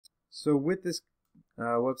So with this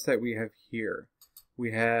website we have here,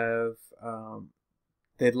 we have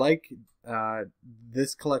they'd like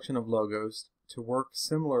this collection of logos to work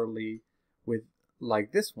similarly with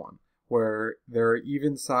like this one, where there are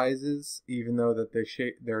even sizes, even though that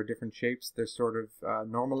there are different shapes. They're sort of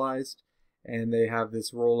normalized, and they have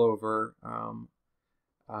this rollover,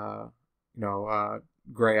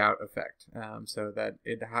 gray out effect, so that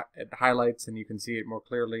it highlights and you can see it more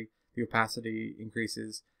clearly. The opacity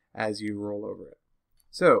increases as you roll over it.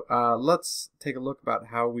 So let's take a look about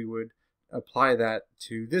how we would apply that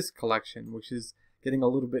to this collection, which is getting a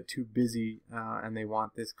little bit too busy, and they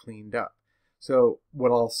want this cleaned up. So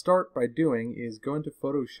what I'll start by doing is go into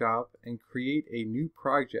Photoshop and create a new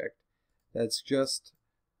project that's just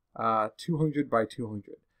 200 by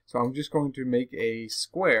 200. So I'm just going to make a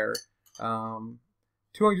square.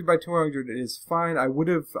 200 by 200 is fine. I would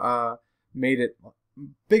have made it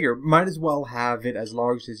bigger. Might as well have it as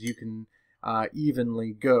large as you can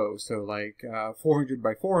evenly go. So like 400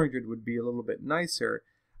 by 400 would be a little bit nicer.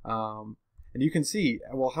 And you can see,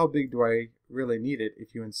 well, how big do I really need it?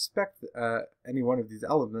 If you inspect any one of these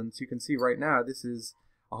elements, you can see right now this is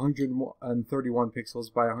 131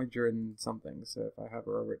 pixels by 100 and something. So if I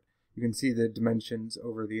hover over it, you can see the dimensions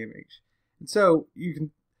over the image. And so you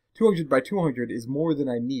can 200 by 200 is more than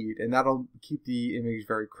I need, and that'll keep the image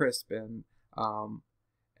very crisp and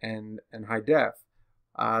high def.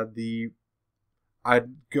 I'd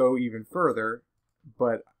go even further,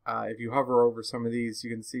 but if you hover over some of these, you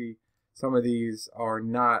can see some of these are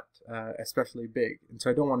not especially big, and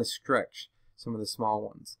so I don't want to stretch some of the small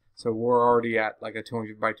ones. So we're already at like a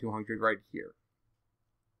 200 by 200 right here.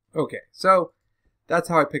 Okay, so that's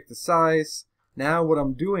how I pick the size. Now what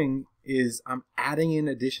I'm doing is I'm adding in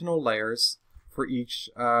additional layers for each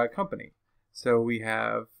company. So we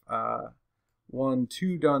have 1,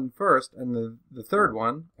 2 done first, and the third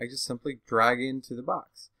one I just simply drag into the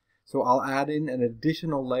box. So I'll add in an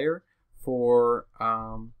additional layer for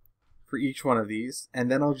each one of these,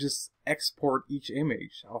 and then I'll just export each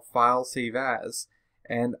image. I'll file, save as,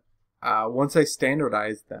 and once I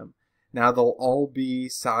standardize them, now they'll all be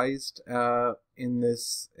sized in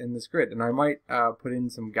this grid, and I might put in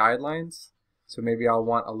some guidelines. So maybe I'll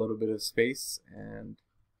want a little bit of space, and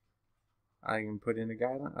I can put in a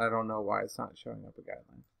guideline. I don't know why it's not showing up a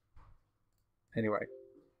guideline. Anyway,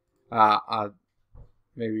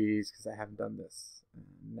 maybe it's because I haven't done this.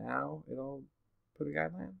 Now it'll put a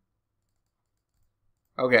guideline.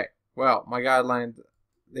 Okay, well, my guidelines,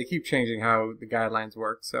 they keep changing how the guidelines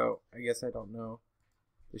work, so I guess I don't know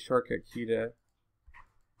the shortcut key to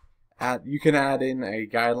add. You can add in a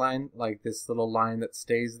guideline, like this little line that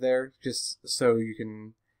stays there, just so you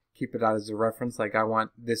can keep it out as a reference. Like I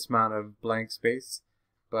want this amount of blank space,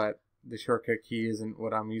 but the shortcut key isn't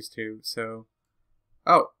what I'm used to, so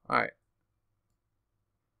oh, alright.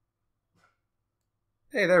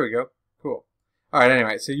 Hey, there we go. Cool. Alright,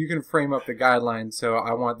 anyway, so you can frame up the guidelines. So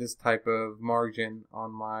I want this type of margin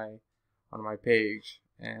on my page,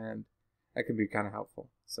 and that can be kind of helpful.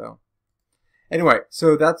 So anyway,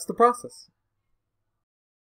 so that's the process.